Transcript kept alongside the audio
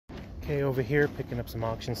Okay, over here picking up some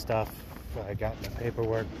auction stuff. I got my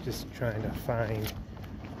paperwork, just trying to find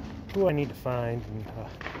who I need to find, and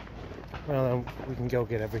well, then we can go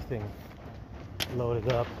get everything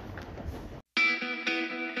loaded up.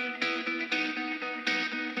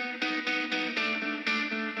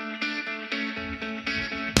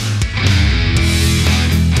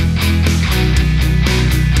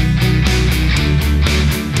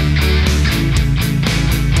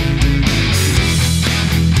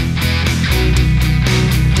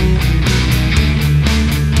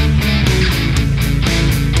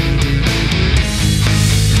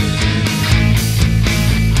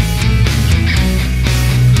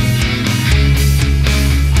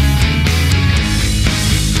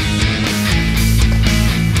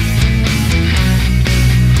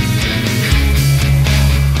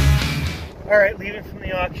 Alright, leaving from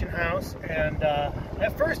the auction house, and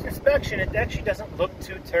at first inspection it actually doesn't look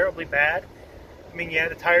too terribly bad. I mean, yeah,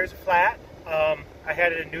 the tires are flat. I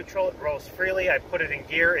had it in neutral, it rolls freely. I put it in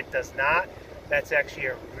gear, it does not. That's actually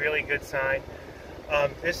a really good sign.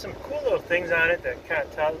 There's some cool little things on it that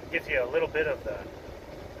kind of gives you a little bit of the,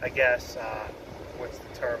 I guess, what's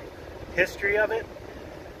the term, history of it.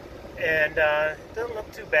 And it doesn't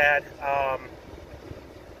look too bad.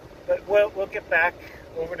 But we'll get back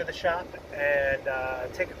over to the shop and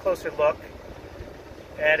take a closer look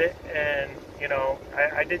at it. And you know,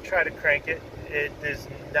 I did try to crank it. It does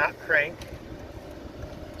not crank,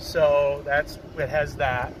 so it has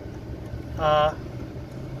that.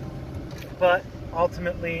 But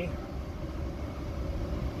ultimately,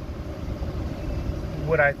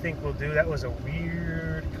 what I think we'll do, that was a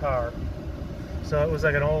weird car. So it was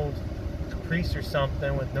like an old Caprice or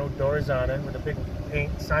something with no doors on it, with a big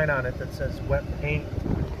paint sign on it that says wet paint.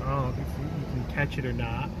 I don't know if you can catch it or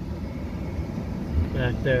not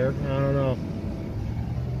back there. I don't know.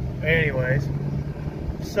 Anyways,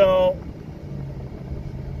 so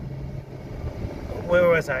where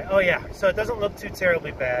was I? Oh yeah, so it doesn't look too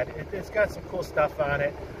terribly bad. It's got some cool stuff on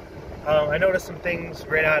it. I noticed some things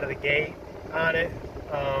right out of the gate on it.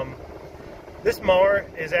 This mower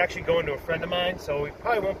is actually going to a friend of mine, so we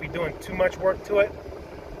probably won't be doing too much work to it.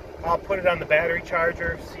 I'll put it on the battery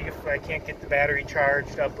charger, see if I can't get the battery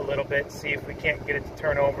charged up a little bit, see if we can't get it to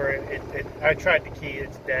turn over. I tried the key,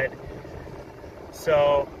 it's dead.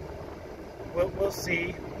 So we'll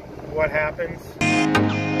see what happens.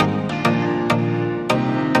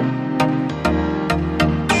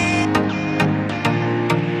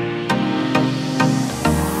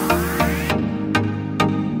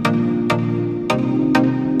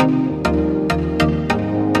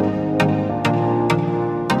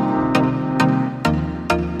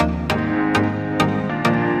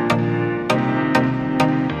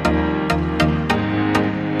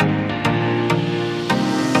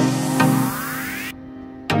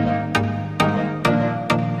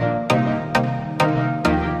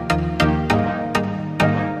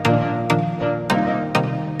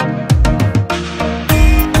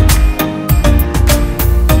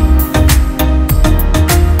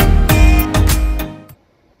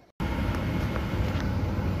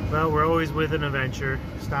 Well, we're always with an adventure.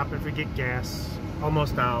 Stopping to get gas.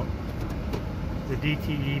 Almost out. The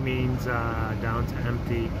DTE means down to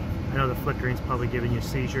empty. I know the flickering's probably giving you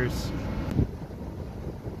seizures.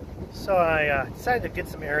 So I decided to get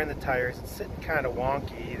some air in the tires. It's sitting kind of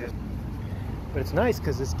wonky, but it's nice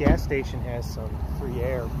because this gas station has some free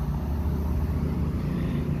air.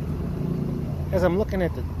 As I'm looking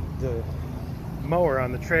at the mower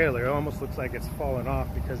on the trailer, it almost looks like it's falling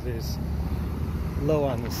off because there's low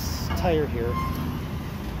on this tire here.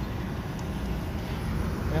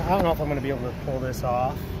 Now, I don't know if I'm going to be able to pull this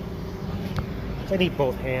off. I need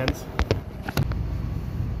both hands.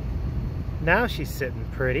 Now she's sitting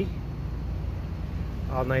pretty,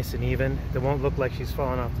 all nice and even. It won't look like she's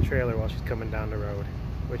falling off the trailer while she's coming down the road,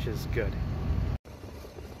 which is good.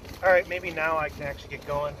 Alright, maybe now I can actually get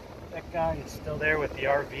going. That guy is still there with the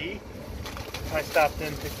RV. I stopped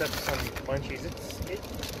in, picked up some munchies.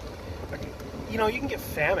 You know, you can get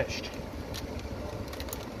famished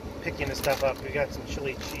picking this stuff up. We got some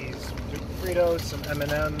chili cheese Fritos, some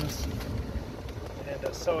M&Ms, and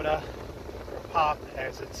a soda, or pop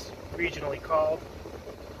as it's regionally called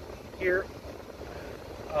here.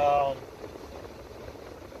 I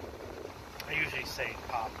usually say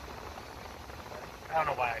pop. I don't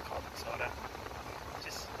know why I call it soda. It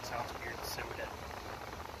just sounds weird, soda.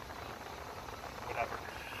 Whatever.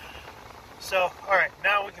 So, alright,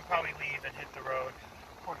 now we can probably leave and hit the road.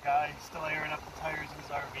 Poor guy, he's still airing up the tires in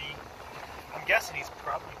his RV. I'm guessing he's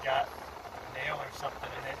probably got a nail or something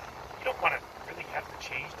in it. You don't want to really have to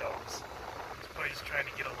change those. He's probably just trying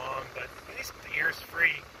to get along, but at least the air's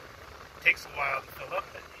free. takes a while to fill up,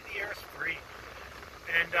 but the air is free.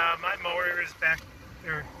 And my mower is back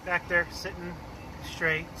there sitting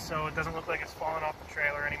straight, so it doesn't look like it's falling off the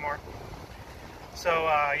trailer anymore. So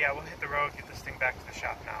yeah, we'll hit the road, get this thing back to the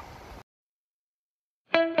shop now.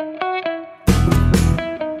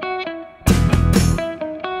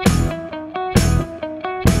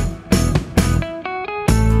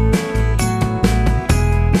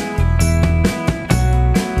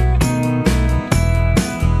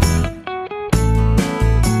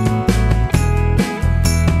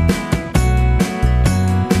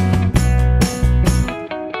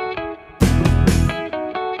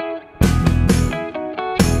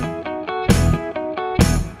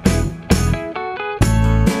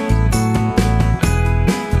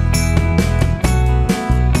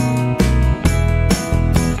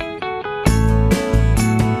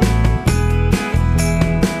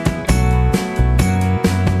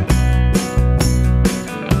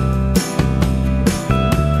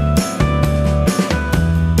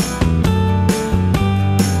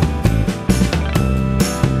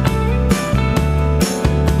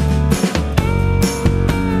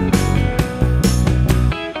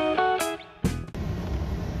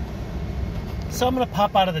 So I'm going to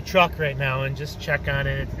pop out of the truck right now and just check on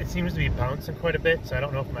it. It seems to be bouncing quite a bit, so I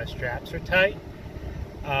don't know if my straps are tight.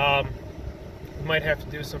 We might have to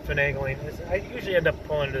do some finagling. I usually end up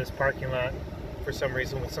pulling into this parking lot for some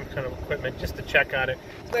reason with some kind of equipment just to check on it.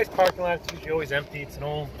 It's a nice parking lot. It's usually always empty. It's an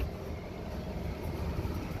old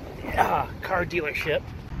car dealership.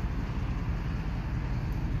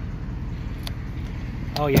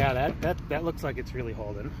 Oh yeah, that looks like it's really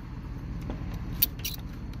holding.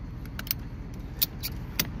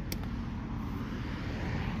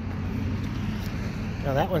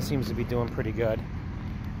 Now that one seems to be doing pretty good.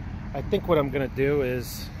 I think what I'm going to do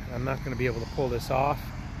is, I'm not going to be able to pull this off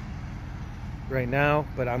right now,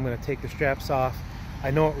 but I'm going to take the straps off. I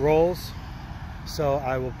know it rolls, so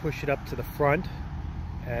I will push it up to the front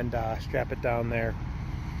and strap it down there.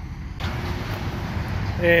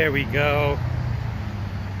 There we go.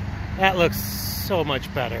 That looks so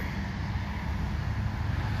much better.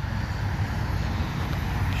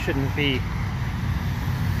 Shouldn't be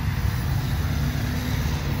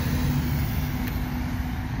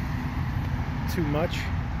too much.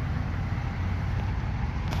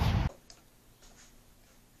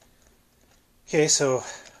 Okay, so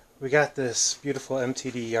we got this beautiful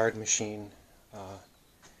MTD yard machine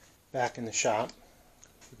back in the shop.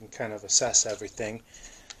 We can kind of assess everything.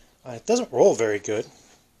 It doesn't roll very good,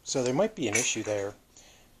 so there might be an issue there.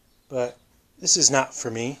 But this is not for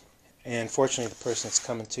me, and fortunately the person it's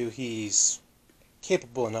coming to, he's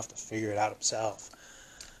capable enough to figure it out himself.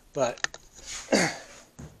 But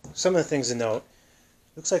some of the things to note: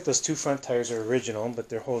 looks like those two front tires are original, but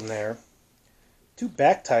they're holding there. Two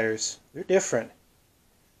back tires, they're different.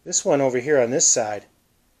 This one over here on this side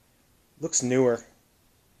looks newer.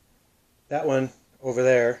 That one over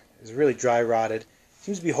there is really dry rotted.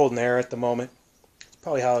 Seems to be holding air at the moment. It's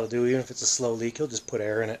probably how it'll do. Even if it's a slow leak, he'll just put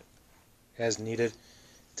air in it as needed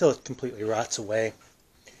until it completely rots away.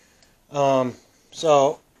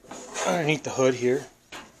 So underneath the hood here,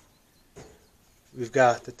 we've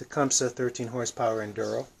got the Tecumseh 13 horsepower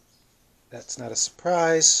Enduro. That's not a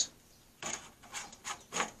surprise.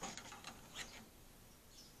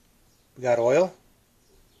 We got oil.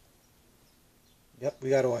 Yep, we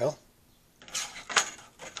got oil.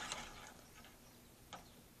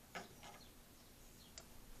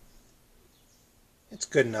 It's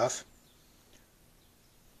good enough.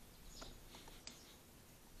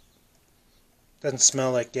 Doesn't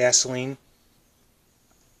smell like gasoline,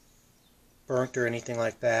 burnt or anything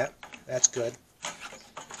like that. That's good.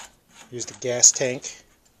 Here's the gas tank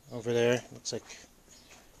over there. Looks like,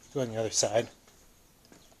 go on the other side.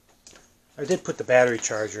 I did put the battery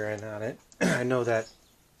charger in on it. I know that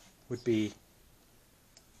would be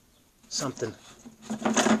something.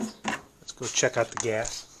 Let's go check out the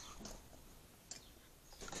gas.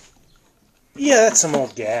 Yeah, that's some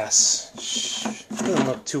old gas. Doesn't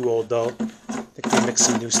look too old though. I think we mix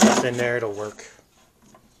some new stuff in there, it'll work.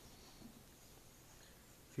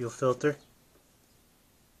 Fuel filter.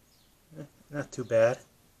 Not too bad.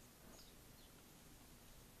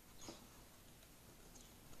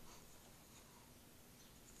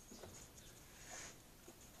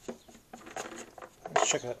 Let's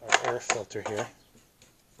check out our air filter here.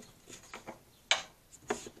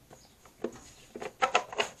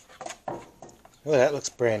 Oh, that looks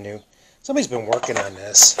brand new. Somebody's been working on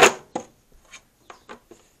this.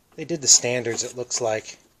 They did the standards, it looks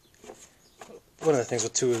like. One of the things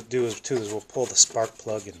we'll do is we'll pull the spark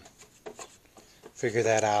plug and figure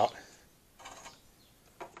that out.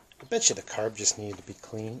 bet you the carb just needs to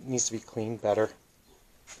be cleaned better.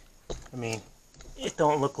 I mean, it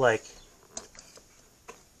don't look like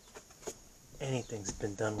anything's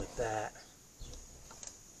been done with that.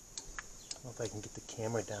 I don't know if I can get the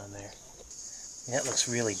camera down there. Yeah, it looks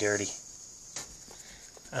really dirty.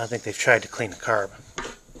 I don't think they've tried to clean the carb.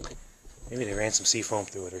 Maybe they ran some seafoam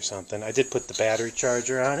through it or something. I did put the battery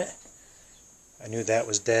charger on it. I knew that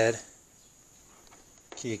was dead.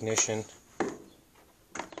 Key ignition.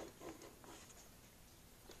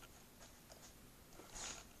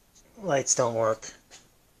 Lights don't work.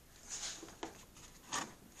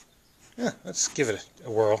 Yeah, let's give it a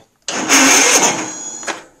whirl.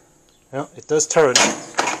 Well, it does turn.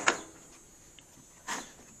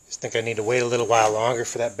 Just think I need to wait a little while longer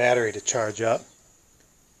for that battery to charge up.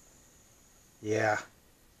 Yeah.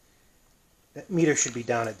 That meter should be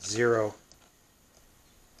down at 0.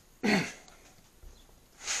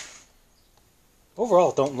 Overall,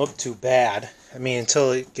 it don't look too bad. I mean, until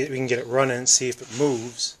we can get it running and see if it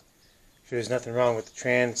moves. Sure, there's nothing wrong with the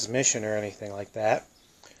transmission or anything like that.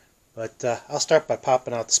 But I'll start by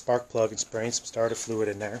popping out the spark plug and spraying some starter fluid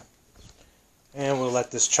in there. And we'll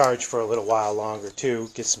let this charge for a little while longer too.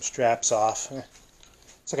 Get some straps off.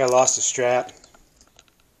 Looks like I lost a strap.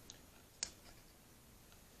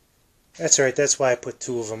 That's alright, that's why I put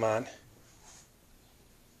 2 of them on.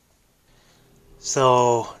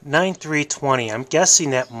 So 9/3/20. I'm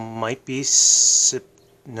guessing that might be September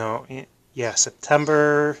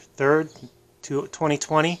 3rd,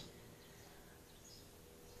 2020.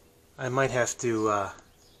 I might have to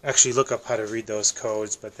actually look up how to read those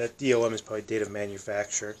codes, but that DOM is probably date of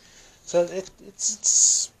manufacture. So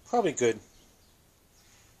it's probably good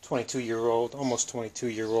 22-year-old, almost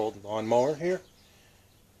 22-year-old lawnmower here.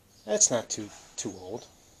 That's not too old.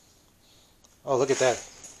 Oh, look at that.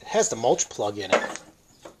 It has the mulch plug in it.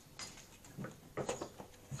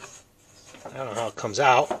 I don't know how it comes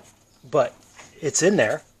out, but it's in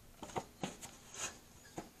there.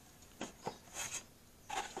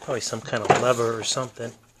 Probably some kind of lever or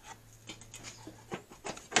something.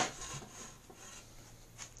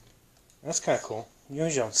 That's kind of cool. You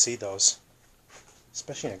usually don't see those,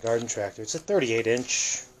 especially in a garden tractor. It's a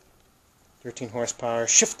 38-inch, 13 horsepower,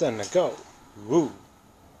 shift on the go. Woo,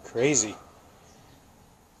 crazy.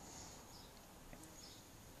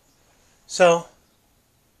 So,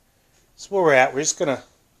 that's where we're at. We're just going to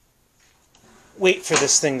wait for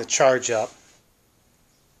this thing to charge up.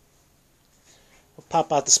 We'll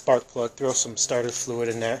pop out the spark plug, throw some starter fluid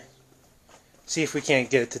in there. See if we can't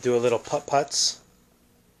get it to do a little putt-putts.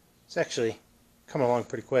 It's actually coming along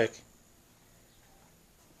pretty quick.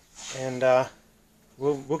 And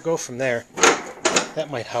we'll go from there. That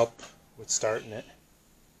might help with starting it.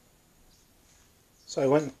 So I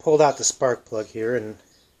went and pulled out the spark plug here, and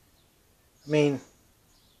I mean,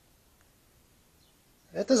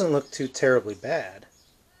 that doesn't look too terribly bad.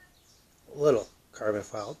 A little carbon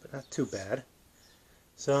fouled, but not too bad.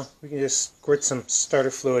 So we can just squirt some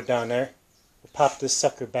starter fluid down there. We'll pop this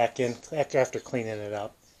sucker back in after cleaning it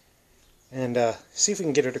up, and see if we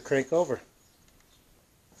can get her to crank over.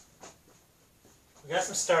 We got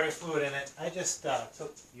some starter fluid in it. I just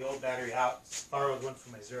took the old battery out, borrowed one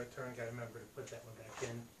from my zero turn. Got to remember to put that one back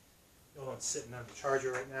in. The old one's sitting on the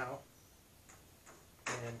charger right now.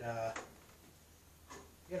 And,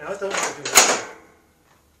 you know, it doesn't want to do that.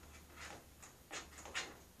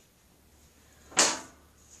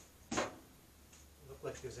 Look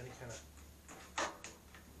like there's any kind of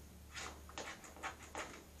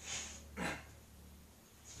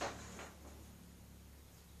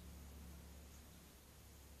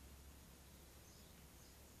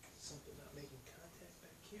something not making contact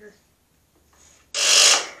back here.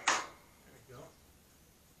 There we go.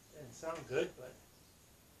 Didn't sound good, but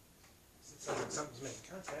it sounds like something's making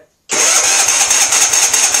contact.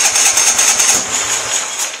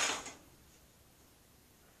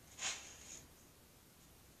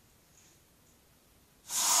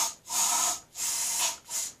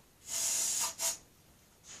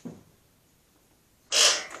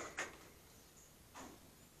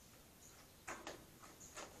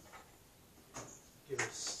 Give it a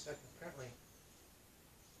second, apparently.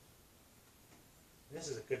 This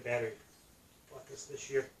is a good battery. Bought this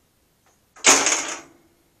year.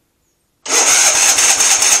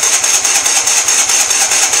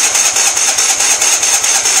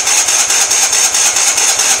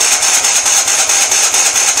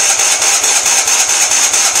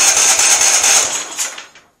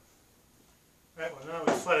 Right, well now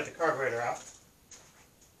we've flooded the carburetor out.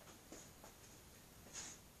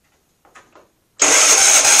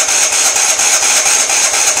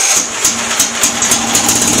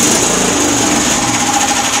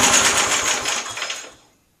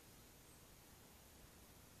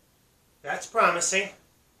 That's promising.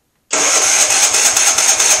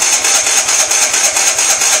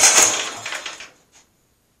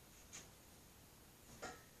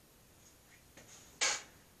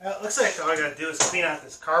 It looks like all I gotta do is clean out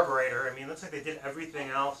this carburetor. I mean, it looks like they did everything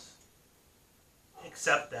else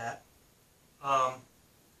except that.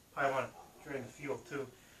 Probably want to drain the fuel too.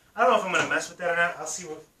 I don't know if I'm gonna mess with that or not. I'll see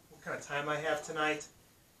what kind of time I have tonight.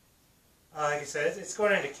 Like I said, it's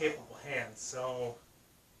going into capable hands, so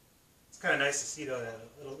it's kind of nice to see though that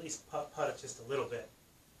it'll at least putt it just a little bit.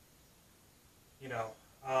 You know,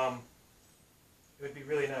 it would be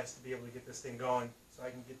really nice to be able to get this thing going, so I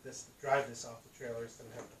can drive this off the trailer instead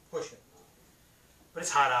of having to push it. But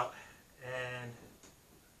it's hot out, and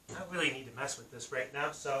I don't really need to mess with this right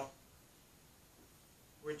now, so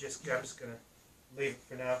I'm just gonna leave it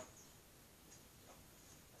for now.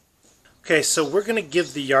 Okay, so we're gonna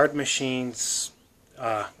give the Yard Machine's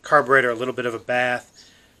carburetor a little bit of a bath,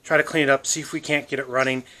 try to clean it up, see if we can't get it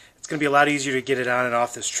running. It's gonna be a lot easier to get it on and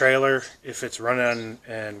off this trailer if it's running on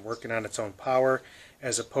and working on its own power,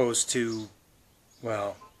 as opposed to,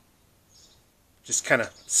 well, just kind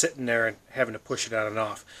of sitting there and having to push it on and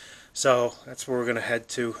off. So that's where we're going to head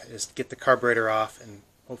to, is get the carburetor off, and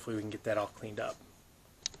hopefully we can get that all cleaned up.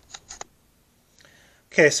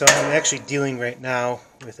 Okay, so I'm actually dealing right now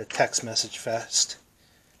with a text message fest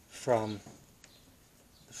from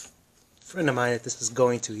a friend of mine that this is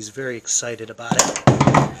going to. He's very excited about it,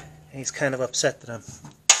 and he's kind of upset that I'm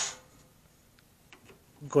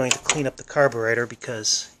going to clean up the carburetor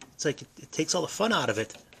because it's like it takes all the fun out of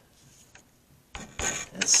it.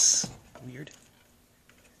 That's weird.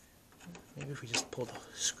 Maybe if we just pull the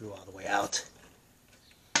screw all the way out.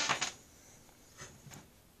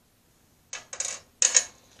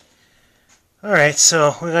 Alright,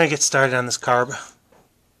 so we're going to get started on this carb.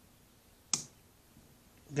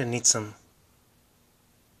 We're going to need some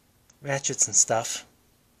ratchets and stuff.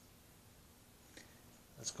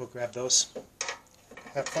 Let's go grab those.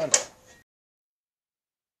 Have fun.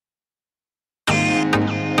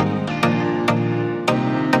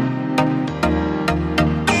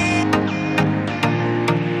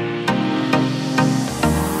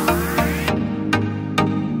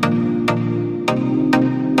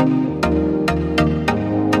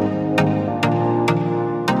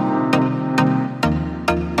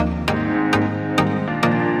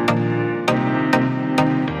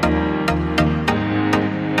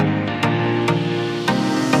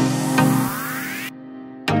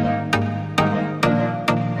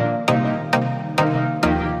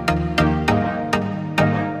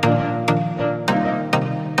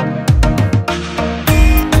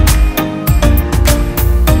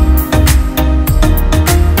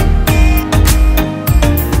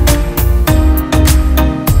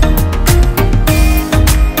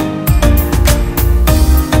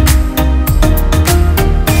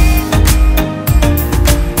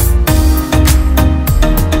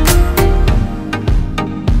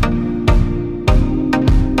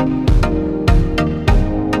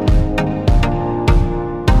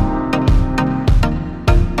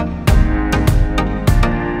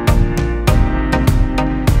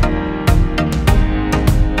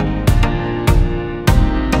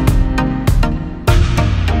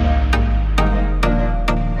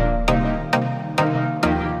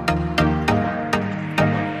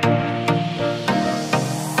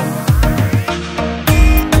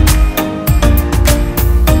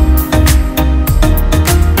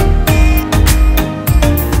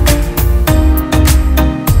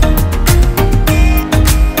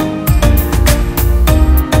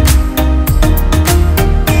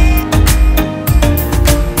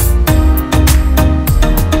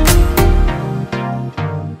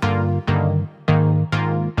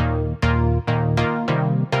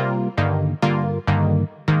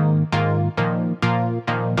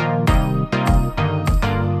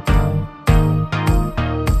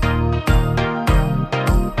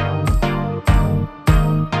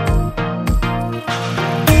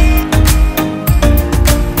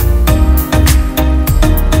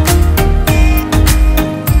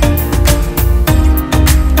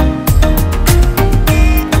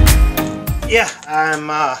 Yeah,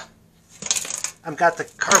 I've got the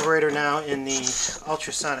carburetor now in the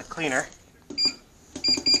ultrasonic cleaner.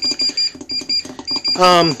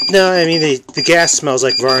 No, I mean the gas smells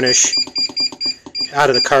like varnish out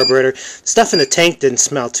of the carburetor. Stuff in the tank didn't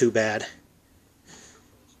smell too bad.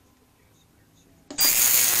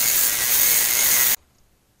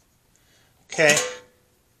 Okay,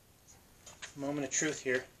 moment of truth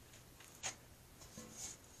here.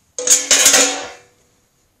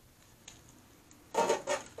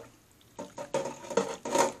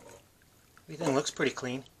 Everything looks pretty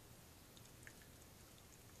clean.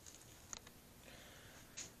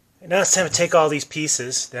 now it's time to take all these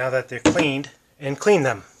pieces, now that they're cleaned, and clean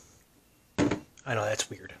them. I know that's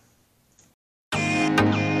weird.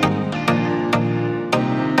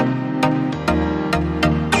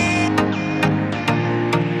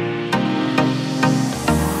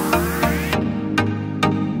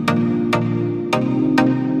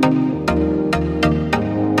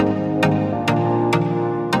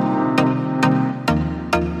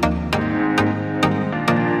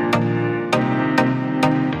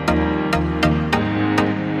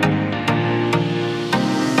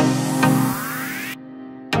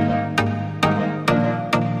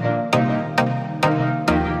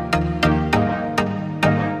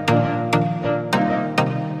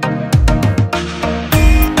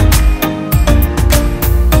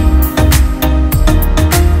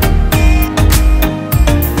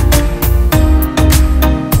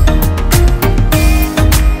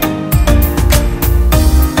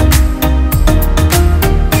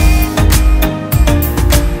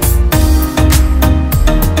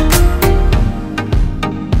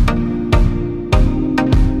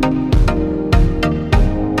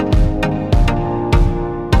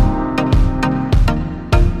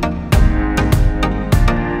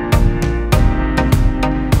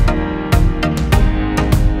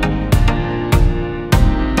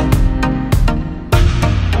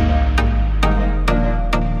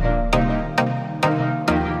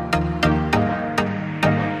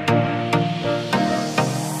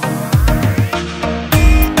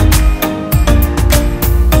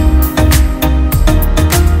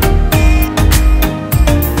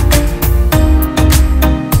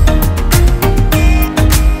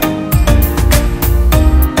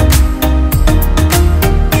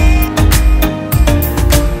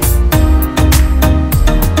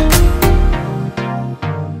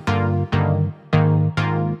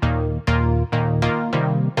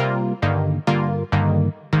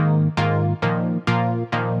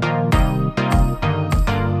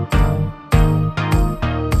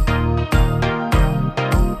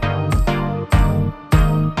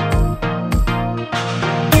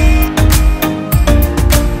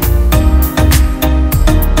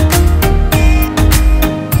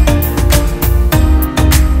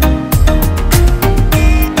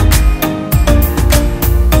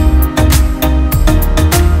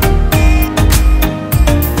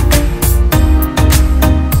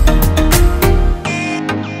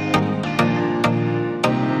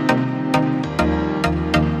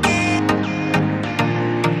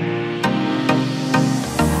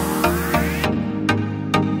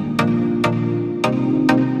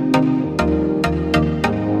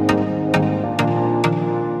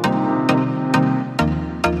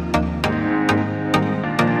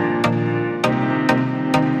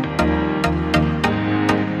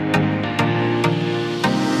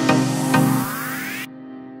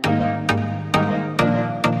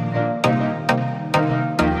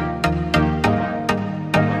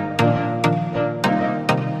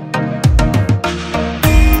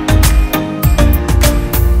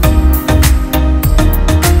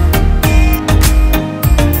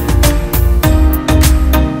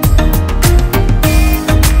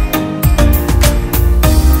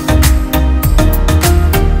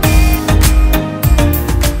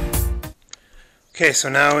 Okay, so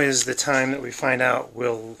now is the time that we find out,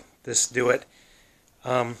 will this do it?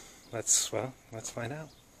 Let's find out.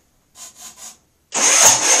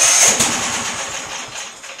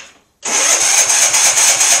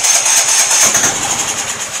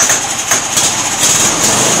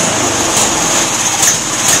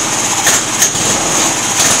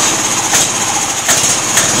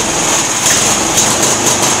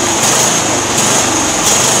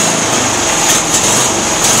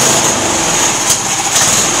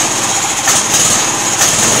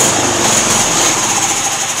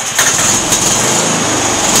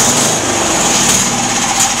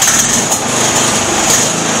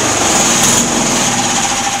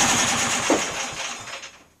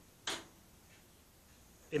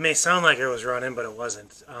 It may sound like it was running, but it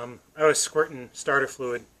wasn't. I was squirting starter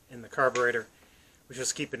fluid in the carburetor, which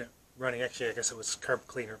was keeping it running. Actually, I guess it was carb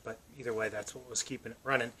cleaner, but either way, that's what was keeping it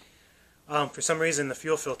running. For some reason, the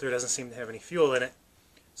fuel filter doesn't seem to have any fuel in it.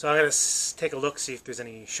 So I'm going to take a look, see if there's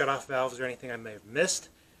any shutoff valves or anything I may have missed.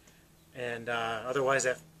 And otherwise,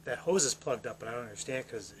 that hose is plugged up, but I don't understand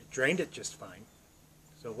because it drained it just fine.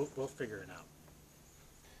 So we'll figure it out.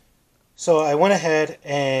 So I went ahead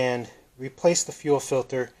and replaced the fuel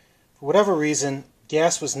filter. For whatever reason,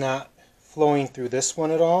 gas was not flowing through this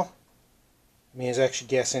one at all. I mean, there's actually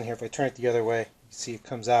gas in here. If I turn it the other way, you see it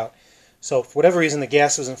comes out. So for whatever reason, the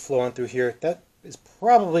gas wasn't flowing through here. That is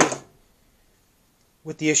probably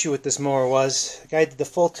what the issue with this mower was. The guy did the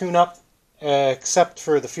full tune-up, except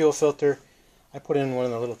for the fuel filter. I put in one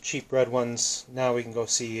of the little cheap red ones. Now we can go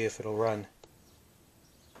see if it'll run.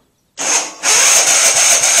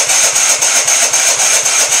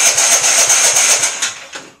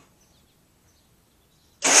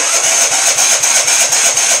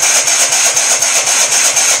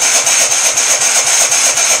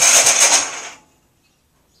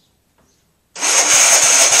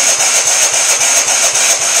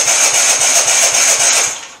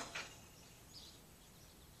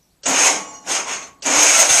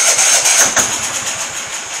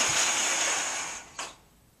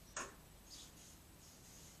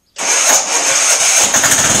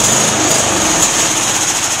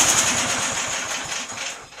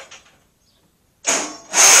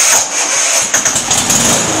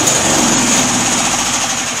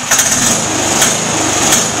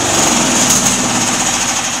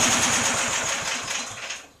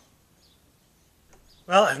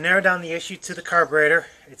 Well, I've narrowed down the issue to the carburetor.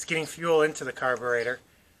 It's getting fuel into the carburetor.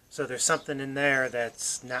 So there's something in there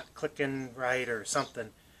that's not clicking right or something.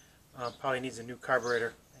 Probably needs a new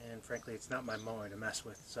carburetor. And frankly, it's not my mower to mess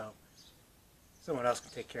with. So someone else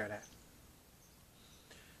can take care of that.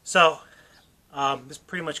 So this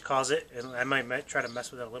pretty much calls it. And I might try to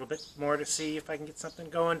mess with it a little bit more to see if I can get something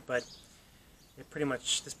going. But this pretty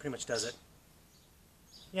much does it.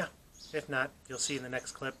 Yeah. If not, you'll see in the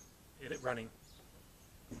next clip it running.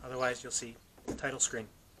 Otherwise, you'll see the title screen.